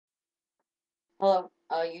Hello,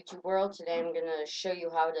 YouTube world. Today I'm going to show you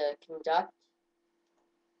how to conduct,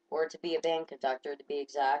 or to be a band conductor to be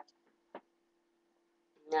exact.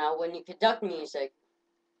 Now, when you conduct music,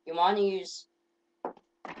 you want to use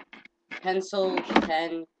pencil,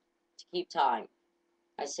 pen to keep time.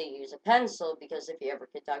 I say use a pencil because if you ever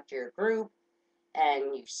conduct your group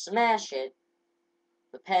and you smash it,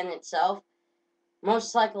 the pen itself,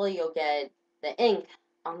 most likely you'll get the ink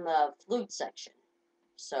on the flute section.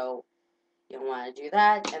 So, you don't want to do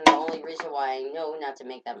that, and the only reason why I know not to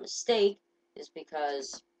make that mistake is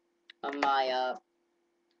because of my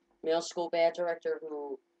middle school band director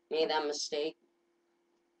who made that mistake.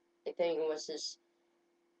 I think it was his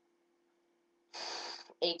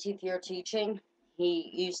 18th year teaching. He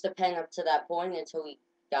used the pen up to that point until he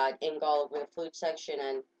got ink all over the flute section,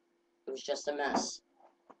 and it was just a mess.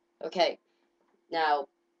 Okay, now,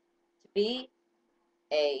 to be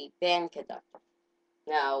a band conductor.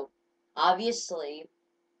 Now, obviously,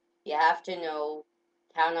 you have to know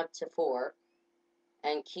count up to 4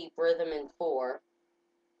 and keep rhythm in 4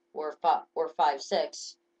 or 5,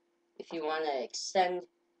 6 if you want to extend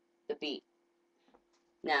the beat.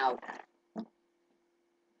 Now,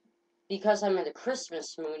 because I'm in the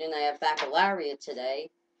Christmas mood and I have baccalaureate today,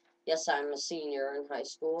 yes, I'm a senior in high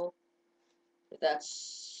school, if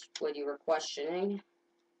that's what you were questioning.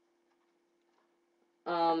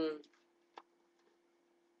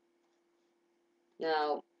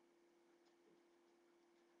 Now,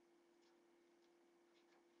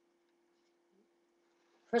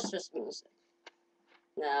 Christmas music.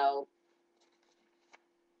 Now,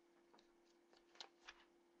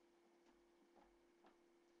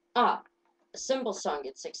 a simple song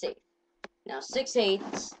at 6/8. Now,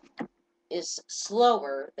 6/8 is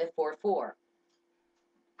slower than 4/4.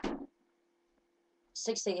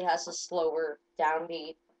 6/8 has a slower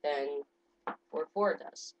downbeat than 4/4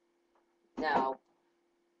 does. Now,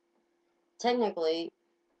 technically,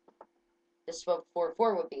 this is what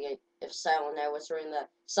 4/4 would be if Silent Night was written the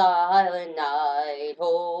Silent Night,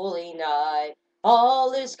 Holy Night,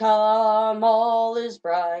 all is calm, all is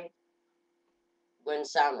bright. Wouldn't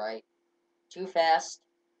sound right. Too fast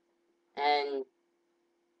and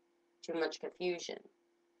too much confusion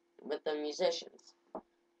with the musicians.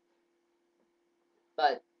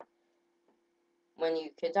 But when you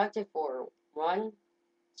conduct it for 1,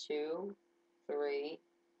 2, 3,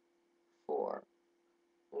 4,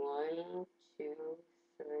 1, 2,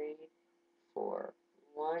 3, 4,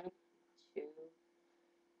 1, 2,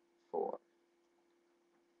 4.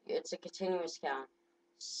 It's a continuous count.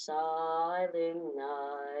 Silent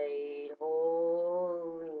night,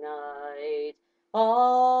 holy night,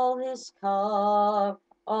 all is calm,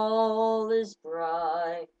 all is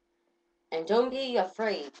bright. And don't be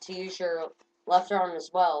afraid to use your left arm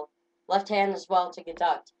as well, left hand as well to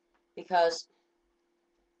conduct, because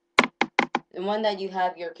the one that you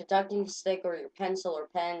have your conducting stick or your pencil or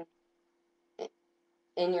pen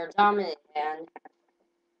in your dominant hand,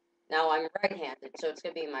 now I'm right-handed, so it's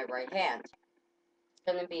going to be my right hand. It's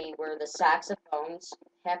going to be where the saxophones,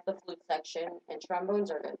 half the flute section, and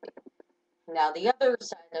trombones are going to be. Now, the other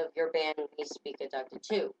side of your band needs to be conducted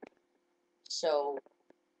too. So,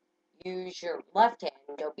 use your left hand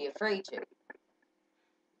and don't be afraid to.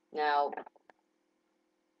 Now,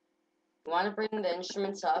 you want to bring the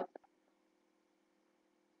instruments up.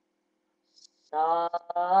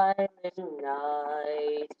 Silent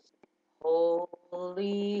night,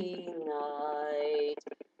 holy night,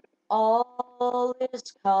 all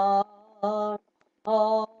is calm,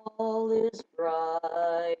 all is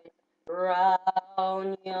bright,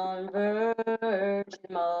 round yon virgin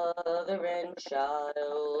mother and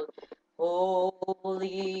child,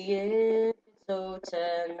 holy infant so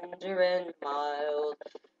tender and mild,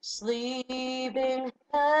 sleep in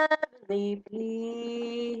heavenly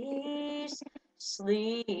peace,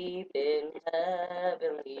 sleep in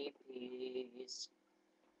heavenly peace.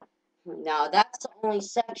 Now, that's the only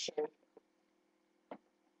section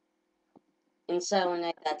in Silent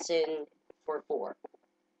Night that's in 4/4.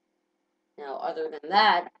 Now, other than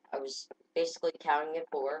that, I was basically counting it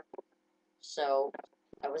 4, so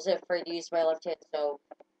I wasn't afraid to use my left hand, so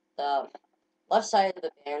the left side of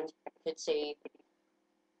the band could see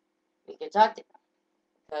me conducting,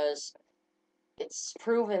 because it's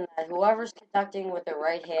proven that whoever's conducting with the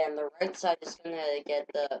right hand, the right side is going to get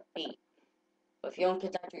the beat. But if you don't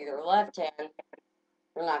conduct with your left hand,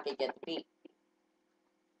 you're not going to get the beat. It's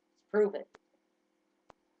proven.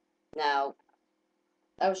 Now,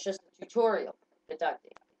 that was just a tutorial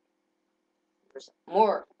conducting. There's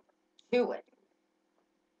more to it.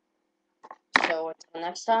 So until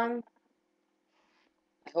next time,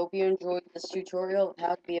 I hope you enjoyed this tutorial of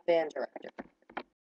how to be a band director.